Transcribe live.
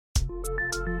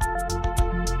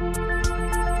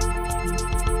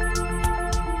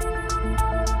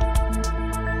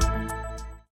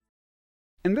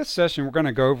this session, we're going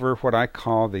to go over what I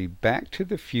call the Back to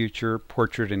the Future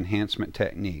Portrait Enhancement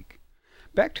Technique.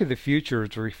 Back to the Future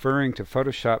is referring to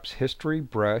Photoshop's History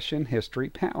Brush and History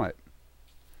Palette.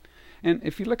 And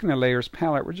if you look in the Layers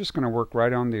palette, we're just going to work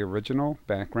right on the original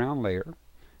background layer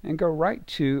and go right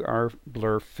to our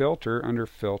Blur filter under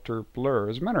Filter Blur.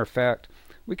 As a matter of fact,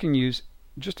 we can use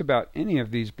just about any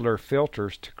of these blur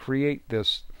filters to create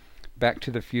this Back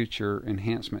to the Future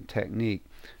enhancement technique.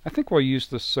 I think we'll use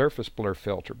the surface blur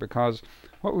filter because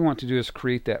what we want to do is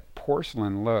create that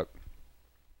porcelain look.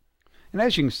 And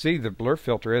as you can see, the blur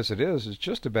filter as it is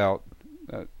just about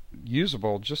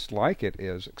usable just like it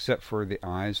is, except for the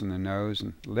eyes and the nose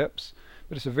and lips.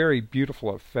 But it's a very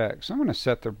beautiful effect. So I'm going to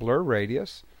set the blur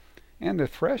radius and the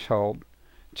threshold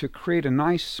to create a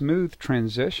nice smooth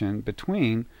transition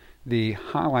between the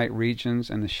highlight regions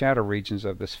and the shadow regions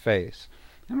of this face.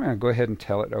 I'm going to go ahead and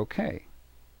tell it OK.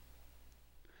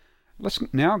 Let's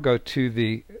now go to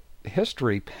the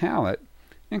History palette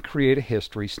and create a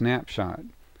history snapshot.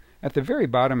 At the very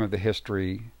bottom of the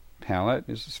History palette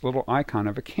is this little icon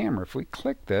of a camera. If we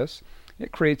click this,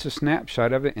 it creates a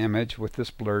snapshot of the image with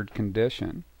this blurred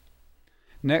condition.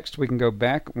 Next, we can go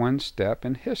back one step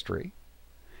in History,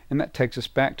 and that takes us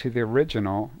back to the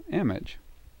original image.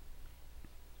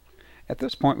 At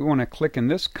this point, we want to click in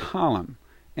this column,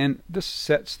 and this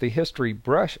sets the History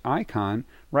Brush icon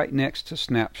right next to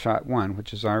Snapshot 1,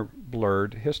 which is our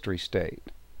blurred history state.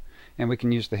 And we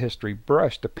can use the History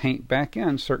Brush to paint back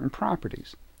in certain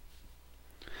properties.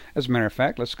 As a matter of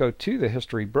fact, let's go to the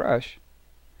History Brush,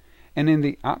 and in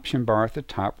the option bar at the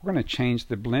top, we're going to change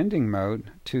the blending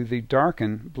mode to the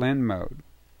Darken Blend mode.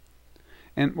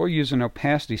 And we'll use an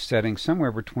opacity setting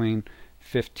somewhere between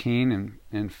 15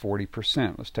 and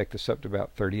 40%. Let's take this up to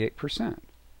about 38%.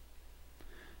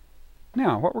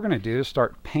 Now, what we're going to do is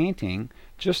start painting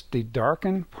just the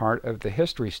darkened part of the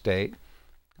history state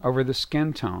over the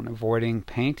skin tone, avoiding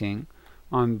painting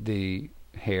on the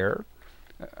hair,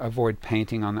 avoid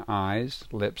painting on the eyes,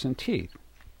 lips, and teeth.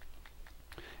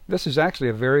 This is actually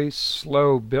a very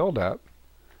slow buildup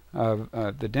of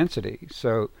the density,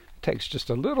 so it takes just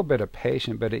a little bit of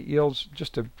patience, but it yields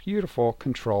just a beautiful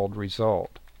controlled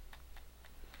result.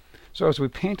 So as we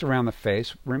paint around the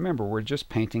face, remember we're just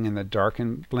painting in the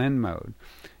darken blend mode.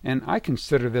 And I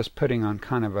consider this putting on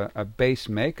kind of a base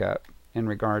makeup in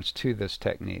regards to this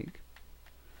technique.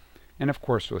 And of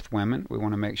course with women, we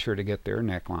want to make sure to get their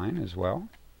neckline as well.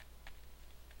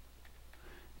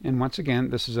 And once again,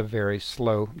 this is a very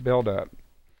slow buildup.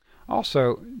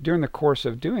 Also, during the course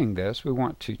of doing this, we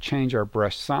want to change our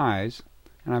brush size.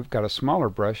 And I've got a smaller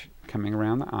brush coming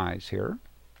around the eyes here.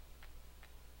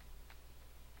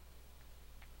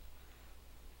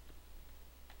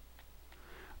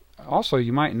 Also,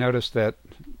 you might notice that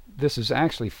this is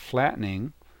actually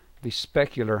flattening the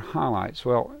specular highlights.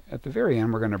 Well, at the very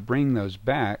end, we're going to bring those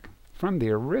back from the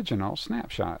original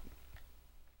snapshot,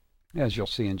 as you'll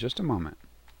see in just a moment.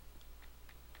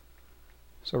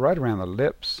 So right around the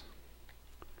lips,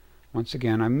 once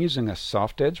again, I'm using a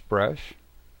soft edge brush,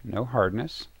 no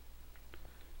hardness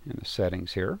in the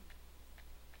settings here.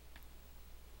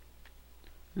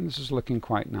 And this is looking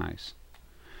quite nice.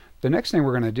 The next thing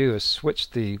we're going to do is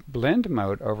switch the blend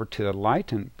mode over to the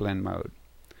lighten blend mode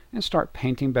and start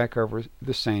painting back over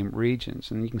the same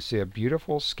regions. And you can see a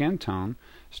beautiful skin tone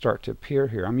start to appear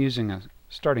here. I'm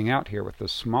starting out here with a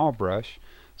small brush,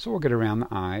 so we'll get around the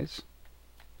eyes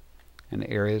and the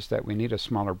areas that we need a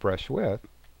smaller brush with.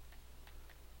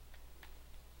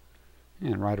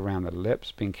 And right around the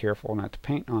lips, being careful not to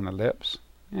paint on the lips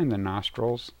and the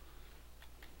nostrils.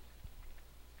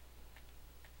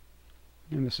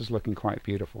 And this is looking quite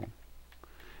beautiful.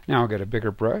 Now I'll get a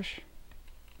bigger brush,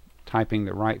 typing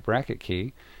the right bracket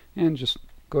key, and just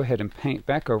go ahead and paint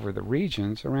back over the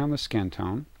regions around the skin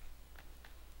tone.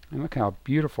 And look how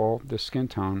beautiful this skin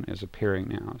tone is appearing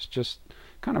now. It's just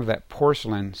kind of that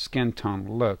porcelain skin tone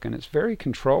look, and it's very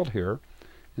controlled here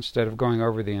instead of going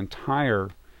over the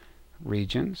entire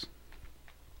regions.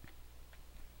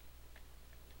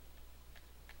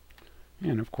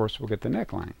 And of course we'll get the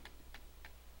neckline.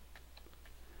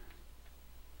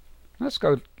 Let's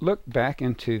go look back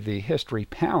into the History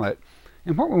palette,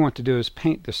 and what we want to do is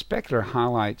paint the specular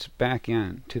highlights back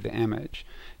into the image.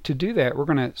 To do that, we're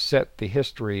going to set the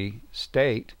History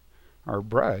state, or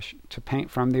brush, to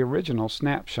paint from the original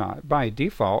snapshot. By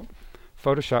default,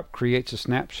 Photoshop creates a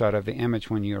snapshot of the image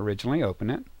when you originally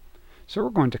open it. So we're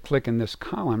going to click in this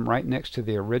column right next to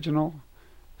the original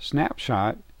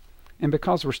snapshot, and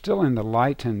because we're still in the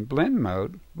lighten blend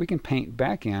mode, we can paint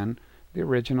back in the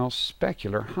original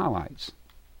specular highlights.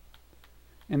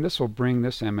 And this will bring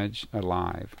this image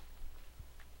alive.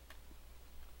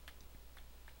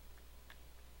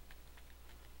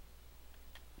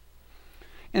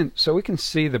 And so we can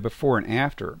see the before and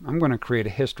after. I'm going to create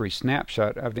a history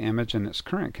snapshot of the image in its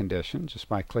current condition just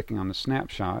by clicking on the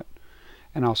snapshot.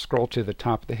 And I'll scroll to the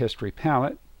top of the history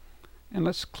palette. And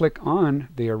let's click on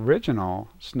the original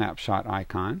snapshot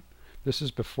icon. This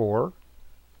is before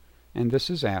and this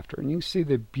is after. And you can see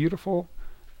the beautiful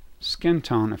skin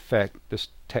tone effect this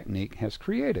technique has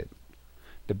created.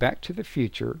 The Back to the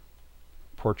Future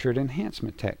Portrait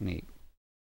Enhancement Technique.